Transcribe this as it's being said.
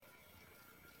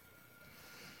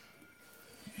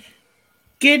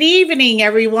Good evening,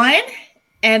 everyone,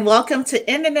 and welcome to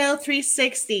NNO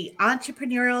 360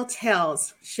 Entrepreneurial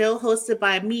Tales, show hosted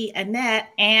by me, Annette,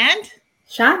 and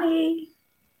Shani.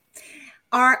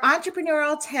 our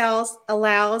entrepreneurial tales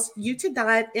allows you to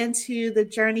dive into the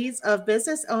journeys of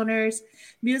business owners,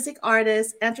 music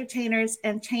artists, entertainers,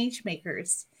 and change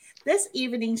makers. This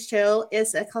evening's show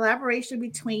is a collaboration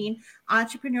between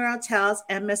Entrepreneurial Tales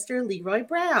and Mr. Leroy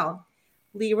Brown,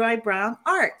 Leroy Brown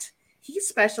Art. He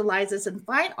specializes in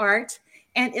fine art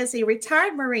and is a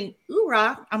retired Marine.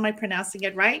 Hoorah! Am I pronouncing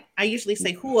it right? I usually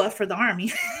say hua for the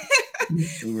Army.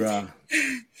 Hoorah.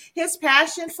 His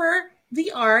passion for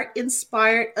the art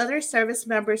inspired other service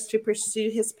members to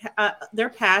pursue their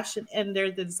passion and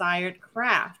their desired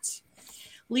craft.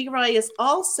 Leroy is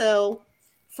also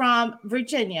from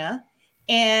Virginia,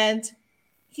 and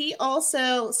he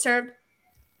also served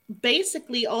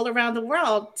basically all around the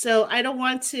world. So I don't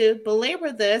want to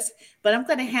belabor this, but I'm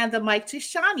going to hand the mic to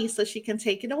Shawnee so she can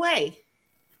take it away.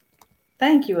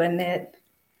 Thank you, Annette.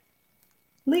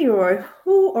 Leroy,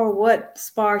 who or what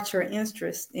sparked your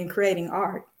interest in creating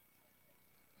art?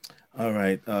 All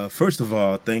right. First of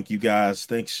all, thank you guys.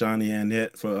 Thanks, Shawnee and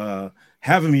Annette, for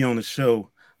having me on the show.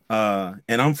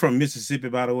 And I'm from Mississippi,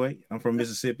 by the way. I'm from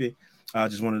Mississippi. I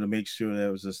just wanted to make sure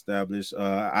that was established.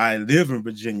 I live in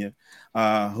Virginia.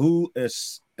 Who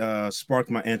has sparked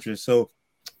my interest? So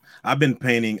I've been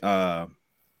painting.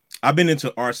 I've been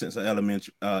into art since an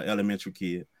elementary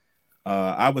kid.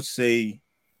 I would say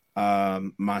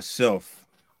myself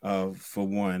for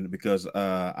one, because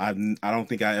I don't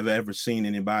think I ever seen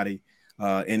anybody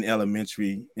in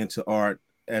elementary into art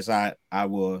as I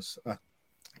was.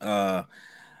 Uh,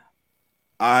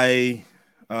 I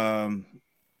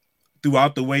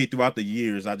throughout the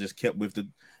years, I just kept with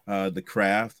the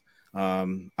craft.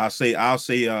 I'll say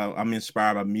I'm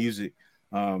inspired by music,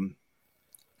 and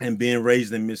being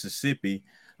raised in Mississippi,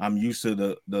 I'm used to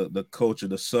the culture,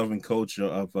 the Southern culture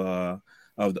of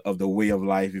the way of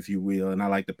life, if you will. And I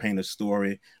like to paint a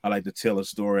story. I like to tell a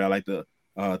story. I like to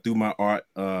through my art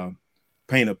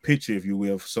paint a picture, if you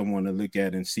will, for someone to look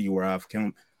at and see where I've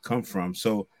come from.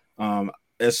 So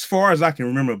as far as I can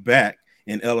remember back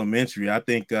in elementary, I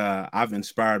think I've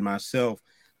inspired myself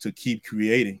to keep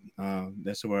creating.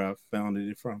 That's where I found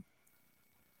it from.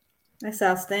 That's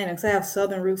outstanding. Because I have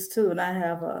Southern roots too, and I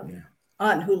have a Yeah.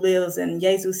 aunt who lives in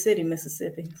Yazoo City,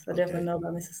 Mississippi. So I definitely Okay. know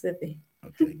about Mississippi.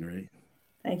 Okay. Great.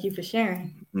 Thank you for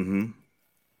sharing. Mm-hmm.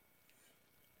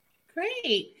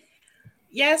 Great.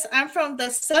 Yes, I'm from the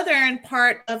southern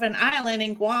part of an island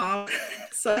in Guam,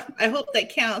 so I hope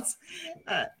that counts.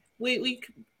 Uh, we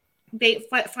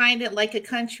find it like a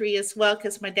country as well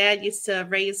because my dad used to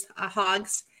raise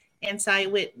hogs, and so I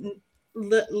would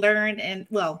learn and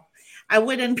well, I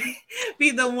wouldn't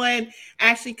be the one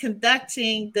actually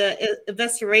conducting the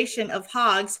evisceration of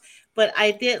hogs, but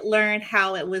I did learn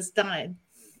how it was done.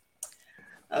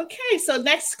 Okay, so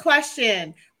next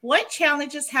question. What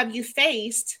challenges have you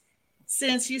faced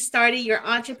since you started your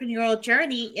entrepreneurial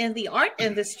journey in the art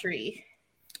industry?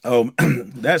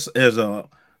 That's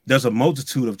there's a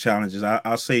multitude of challenges.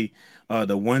 I'll say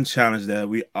the one challenge that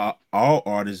we all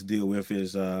artists deal with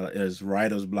is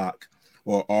writer's block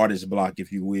or artist block,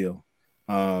 if you will.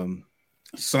 Um,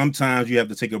 Sometimes you have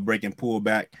to take a break and pull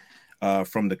back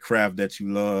from the craft that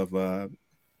you love.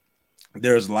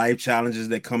 There's life challenges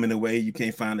that come in the way. You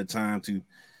can't find the time to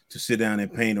sit down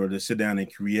and paint or to sit down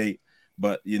and create.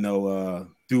 But throughout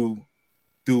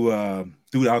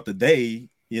the day,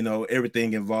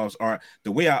 everything involves art.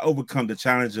 The way I overcome the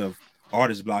challenge of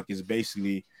artist block is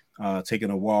basically taking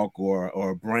a walk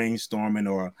or brainstorming,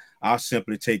 or I'll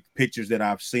simply take pictures that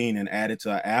I've seen and add it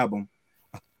to an album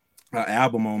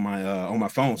on my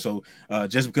phone. So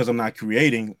just because I'm not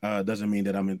creating doesn't mean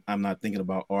that I'm not thinking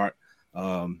about art.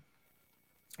 Um,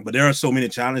 but there are so many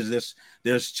challenges.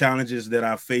 There's challenges that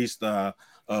I faced of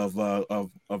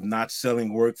not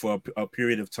selling work for a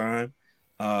period of time.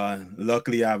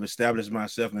 Luckily, I've established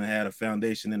myself and had a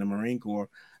foundation in the Marine Corps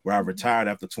where I retired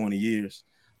after 20 years,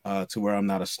 to where I'm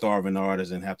not a starving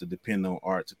artist and have to depend on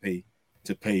art to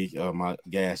pay my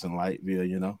gas and light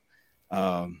bill.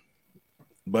 Um,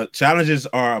 but challenges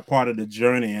are a part of the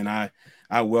journey, and I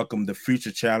welcome the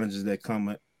future challenges that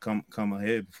come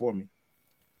ahead before me.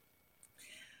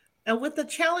 And with the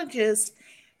challenges,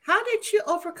 how did you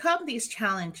overcome these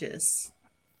challenges?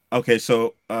 Okay,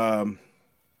 so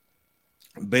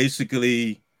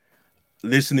basically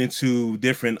listening to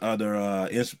different other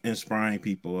inspiring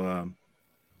people.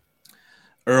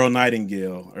 Earl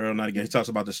Nightingale. He talks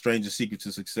about the strangest secret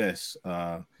to success.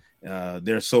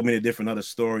 There are so many different other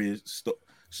stories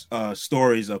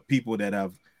of people that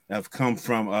have come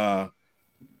from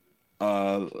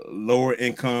lower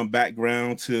income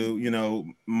background to, you know,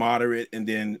 moderate, and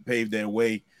then pave their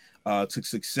way to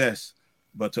success.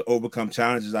 But to overcome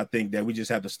challenges, I think that we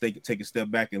just have to take a step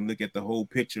back and look at the whole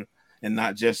picture, and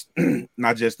not just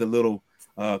not just the little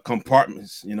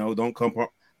compartments. You know, don't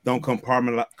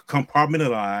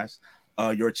compartmentalize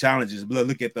your challenges, but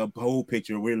look at the whole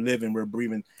picture. We're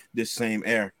breathing this same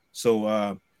air.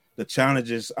 So the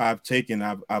challenges I've taken,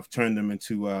 I've turned them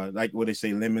into like what they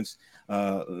say, lemons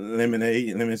to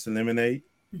lemonade.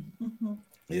 Mm-hmm.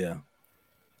 Yeah,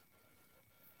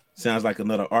 sounds like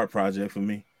another art project for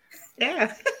me.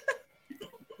 Yeah.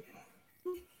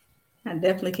 I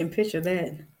definitely can picture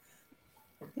that.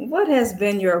 What has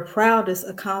been your proudest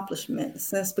accomplishment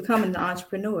since becoming an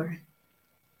entrepreneur?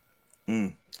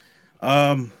 Mm.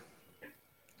 Um,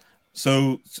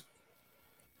 so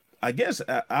I guess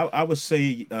I would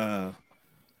say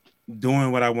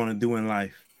doing what I want to do in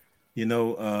life. You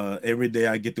know, every day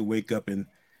I get to wake up and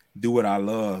do what I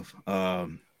love.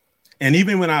 And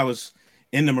even when I was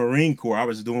in the Marine Corps, I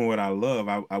was doing what I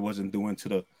love. I wasn't doing to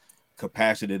the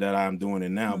capacity that I'm doing it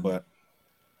now, but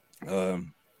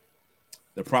um,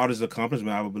 the proudest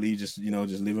accomplishment I would believe, just, you know,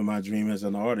 just living my dream as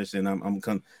an artist, and I'm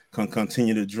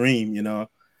continue to dream. You know,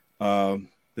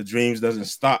 the dreams doesn't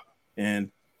stop, and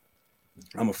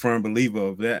I'm a firm believer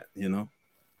of that. You know.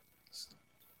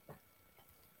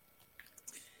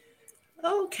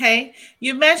 Okay.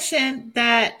 You mentioned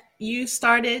that you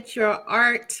started your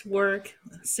artwork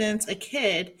since a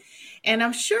kid, and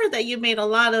I'm sure that you made a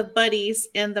lot of buddies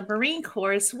in the Marine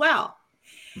Corps as well.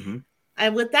 Mm-hmm.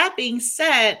 And with that being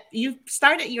said, you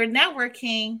started your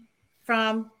networking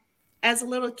from as a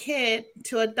little kid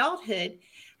to adulthood.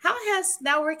 How has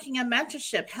networking and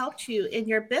mentorship helped you in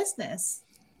your business?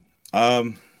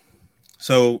 Um,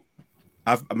 so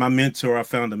my mentor, I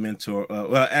found a mentor.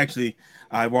 Well, actually,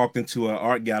 I walked into an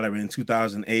art gallery in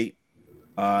 2008,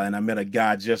 and I met a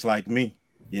guy just like me.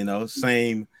 You know,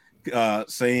 same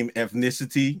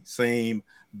ethnicity, same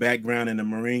background in the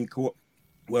Marine Corps.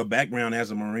 Well, background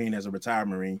as a Marine, as a retired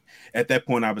Marine. At that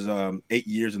point, I was 8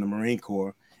 years in the Marine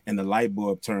Corps, and the light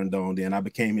bulb turned on. Then I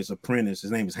became his apprentice.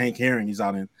 His name is Hank Herring. He's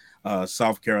out in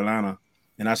South Carolina,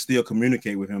 and I still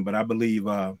communicate with him. But I believe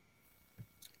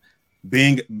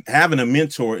having a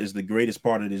mentor is the greatest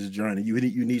part of this journey. You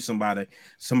need somebody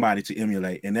to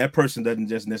emulate, and that person doesn't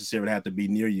just necessarily have to be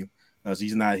near you, because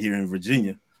he's not here in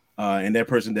Virginia, and that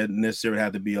person doesn't necessarily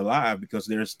have to be alive, because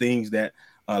there's things that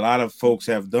a lot of folks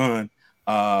have done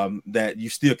that you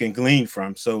still can glean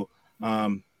from. So,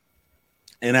 and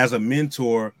as a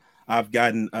mentor, I've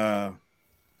gotten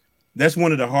that's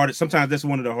one of the hardest. Sometimes that's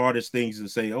one of the hardest things to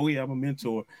say. Oh yeah, I'm a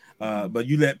mentor, but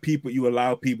you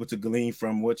allow people to glean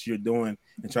from what you're doing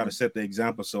and try to set the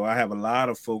example. So I have a lot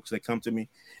of folks that come to me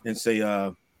and say,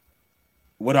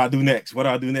 "What do I do next? What do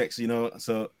I do next?" You know,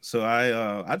 so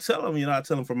I tell them, I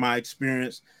tell them from my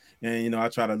experience, and I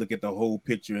try to look at the whole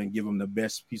picture and give them the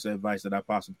best piece of advice that I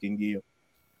possibly can give.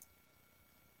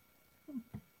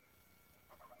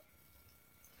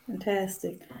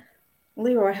 Fantastic.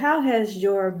 Leroy, how has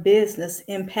your business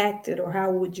impacted, or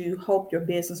how would you hope your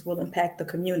business will impact the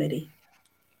community?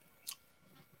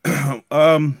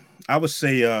 I would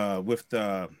say with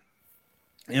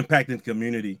impacting the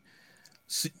community,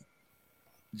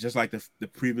 just like the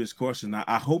previous question,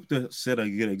 I hope to set a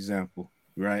good example,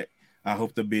 right? I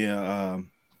hope to be a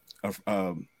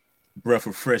breath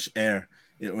of fresh air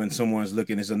when someone's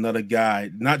looking. It's another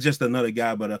guy, not just another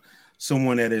guy, but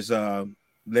someone that is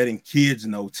letting kids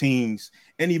know, teens,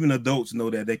 and even adults know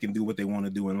that they can do what they want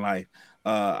to do in life.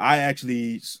 I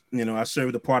actually, I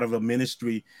served a part of a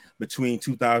ministry between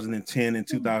 2010 and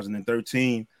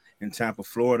 2013 in Tampa,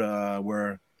 Florida,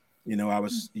 where I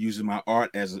was using my art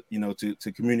as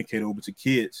to communicate over to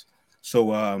kids.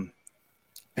 So and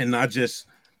not just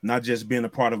being a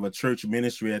part of a church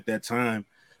ministry at that time.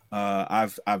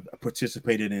 I've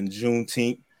participated in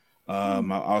Juneteenth.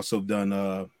 I've also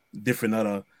done different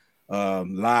other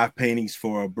live paintings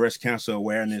for breast cancer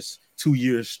awareness 2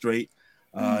 years straight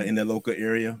in the local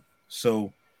area.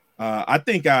 So I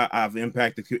think I've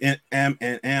impacted and am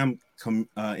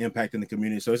impacting the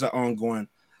community. So it's an ongoing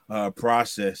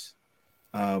process.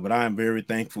 But I am very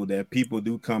thankful that people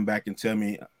do come back and tell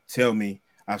me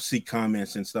I see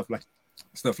comments and stuff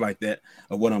like that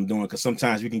of what I'm doing. Because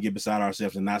sometimes we can get beside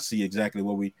ourselves and not see exactly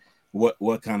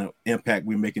what kind of impact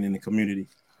we're making in the community.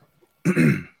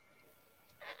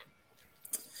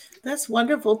 That's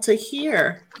wonderful to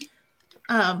hear.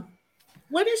 Um,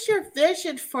 what is your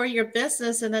vision for your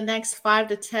business in the next 5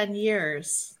 to 10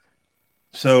 years?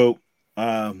 So,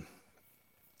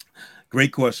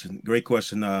 great question. Great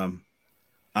question. I'm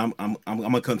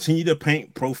gonna continue to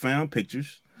paint profound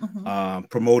pictures.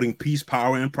 promoting peace,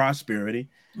 power, and prosperity.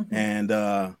 Mm-hmm. And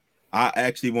I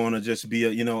actually want to just be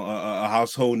a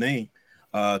household name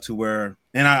to where,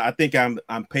 and I think I'm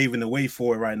paving the way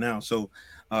for it right now. So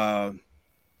my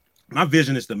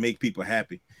vision is to make people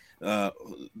happy,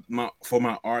 for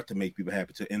my art to make people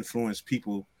happy, to influence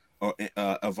people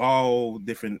of all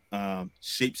different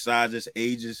shapes, sizes,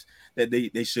 ages, that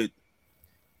they should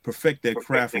perfect their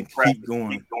craft and keep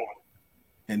going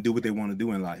and do what they want to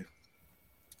do in life.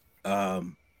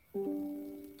 Um,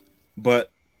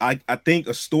 but I think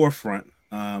a storefront.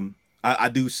 I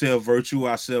do sell virtual.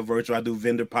 I sell virtual. I do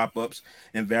vendor pop-ups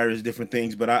and various different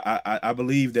things. But I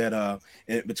believe that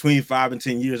in between 5 and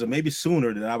 10 years, or maybe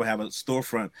sooner, that I would have a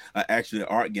storefront, actually an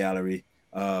art gallery,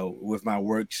 with my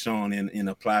work shown in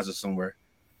a plaza somewhere.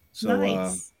 So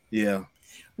Nice. yeah.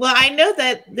 Well, I know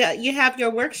that you have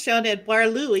your work shown at Bar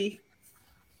Louie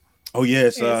Oh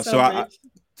yes. in So I Sunbridge.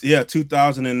 yeah,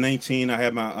 2019, I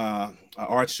had my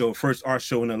art show, first art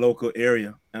show in the local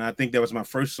area, and I think that was my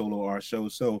first solo art show.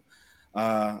 So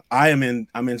I'm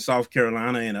in South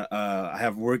Carolina, and I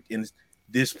have worked in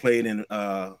displayed in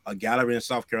a gallery in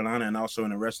South Carolina, and also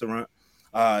in a restaurant.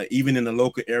 Even in the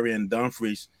local area in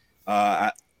Dumfries,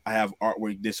 I have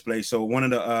artwork displayed. So one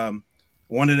of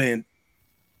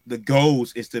the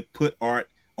goals is to put art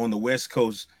on the West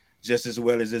Coast just as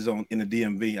well as is on in the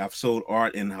DMV. I've sold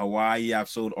art in Hawaii. I've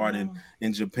sold art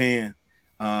in Japan.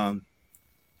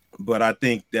 But I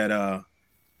think that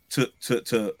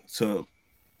to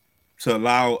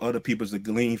allow other people to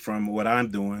glean from what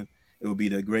I'm doing, it would be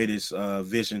the greatest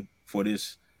vision for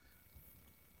this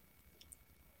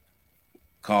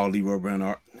called Leroy Brown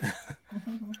Art.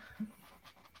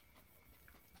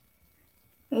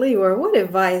 Leroy, what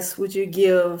advice would you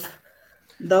give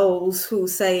those who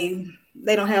say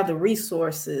they don't have the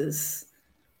resources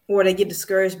or they get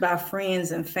discouraged by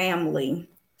friends and family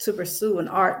to pursue an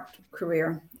art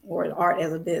career or art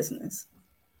as a business?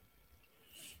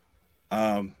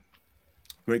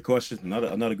 Great question.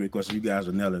 Another great question. You guys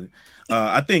are nailing it.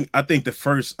 I think the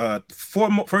first and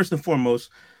foremost,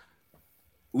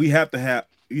 you have to have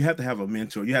a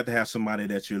mentor. You have to have somebody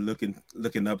that you're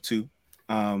looking up to.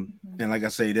 And like I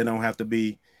say, they don't have to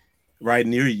be right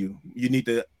near you. You need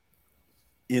to,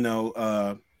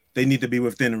 they need to be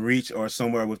within reach or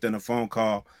somewhere within a phone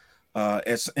call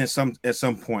at some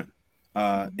point.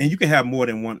 And you can have more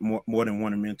than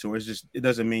one mentor. It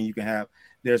doesn't mean you can have.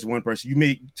 There's one person. You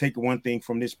may take one thing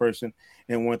from this person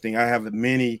and one thing. I have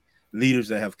many leaders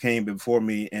that have came before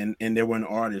me, and they weren't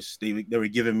artists. They were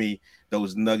giving me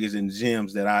those nuggets and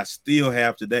gems that I still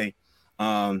have today.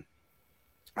 I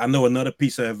know another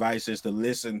piece of advice is to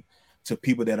listen to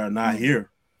people that are not here.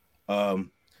 I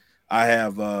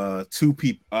have two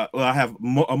people. I have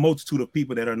a multitude of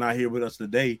people that are not here with us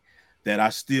today that I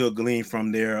still glean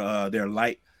from their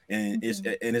light, and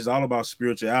it's all about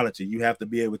spirituality. You have to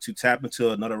be able to tap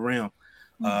into another realm,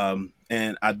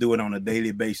 and I do it on a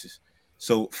daily basis.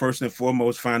 So first and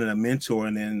foremost, finding a mentor,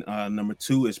 and then number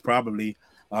two is probably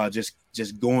just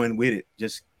going with it,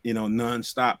 just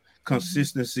nonstop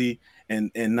consistency, and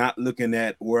not looking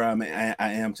at where I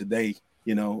am today.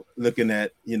 Looking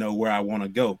at where I want to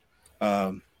go.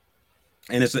 And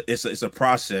it's a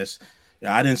process.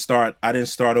 I didn't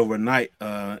start overnight,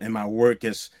 and my work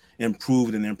has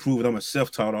improved and improved. I'm a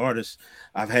self-taught artist.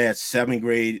 I've had 7th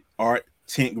grade art,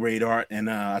 10th grade art,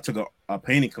 and I took a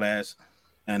painting class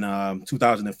in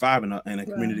 2005 in a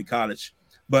community college.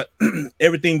 But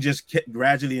everything just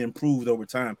gradually improved over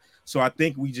time. So I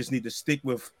think we just need to stick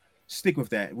with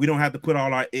that. We don't have to put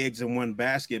all our eggs in one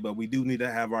basket, but we do need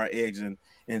to have our eggs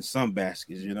in some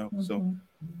baskets, So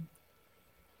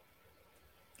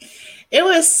It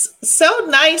was so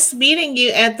nice meeting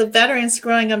you at the Veterans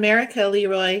Growing America,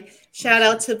 Leroy. Shout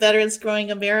out to Veterans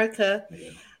Growing America.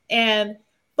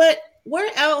 But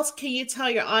where else can you tell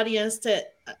your audience to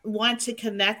want to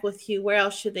connect with you? Where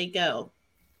else should they go?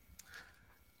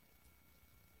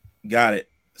 Got it.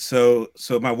 So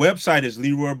my website is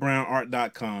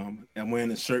leroybrownart.com. I'm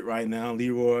wearing a shirt right now,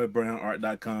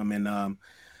 leroybrownart.com. And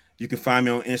you can find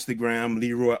me on Instagram,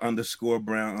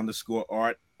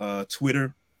 Leroy_Brown_art,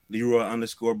 Twitter,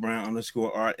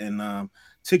 Leroy_Brown_art, and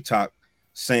TikTok,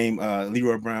 same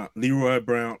Leroy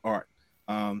Brown Art.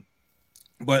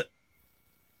 But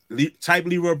type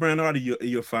Leroy Brown Art,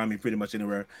 you'll find me pretty much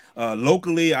anywhere.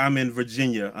 Locally, I'm in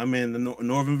Virginia. I'm in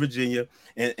Northern Virginia,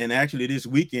 and actually this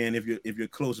weekend, if you're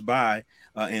close by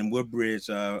in Woodbridge,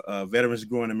 Veterans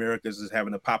Growing Americas is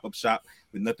having a pop-up shop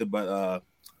with nothing but a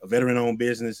veteran-owned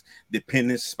business,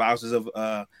 dependents, spouses of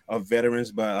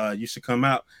veterans. But you should come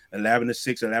out 11 to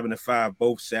 6, 11 to 5,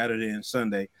 both Saturday and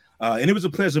Sunday. And it was a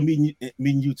pleasure meeting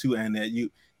you too, and that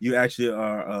you actually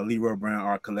are a Leroy Brown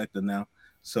Art collector now.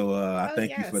 So I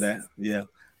thank you for yes. that.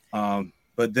 Yeah.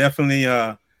 But definitely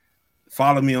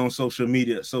follow me on social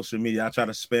media. Social media. I try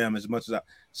to spam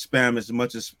as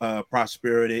much as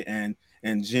prosperity and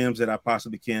gems that I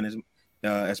possibly can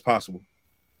as possible.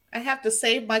 I have to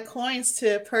save my coins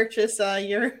to purchase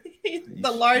your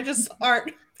the largest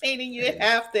art painting you Hey,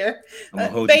 have there. I'm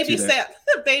gonna hold you to Baby that.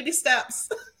 step, baby steps.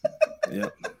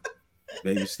 Yep.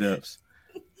 Baby steps.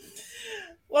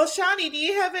 Well, Shawnee, do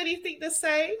you have anything to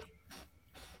say?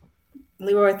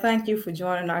 Leroy, thank you for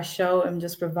joining our show and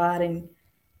just providing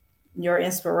your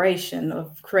inspiration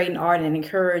of creating art and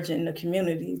encouraging the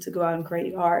community to go out and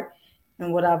create art.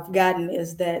 And what I've gotten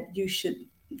is that you should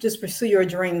just pursue your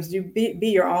dreams. You be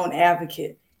your own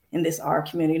advocate in this art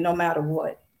community, no matter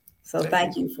what. So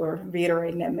thank you for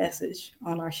reiterating that message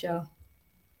on our show.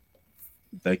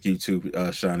 Thank you too,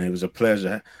 Sean. It was a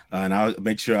pleasure, and I'll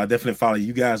make sure I definitely follow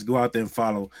you guys. Go out there and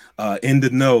follow In the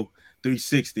Know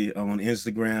 360 on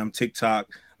Instagram, TikTok,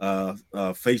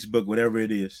 Facebook, whatever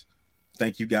it is.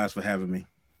 Thank you guys for having me.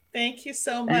 Thank you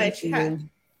so Thank much. you.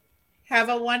 Have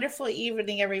a wonderful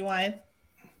evening, everyone.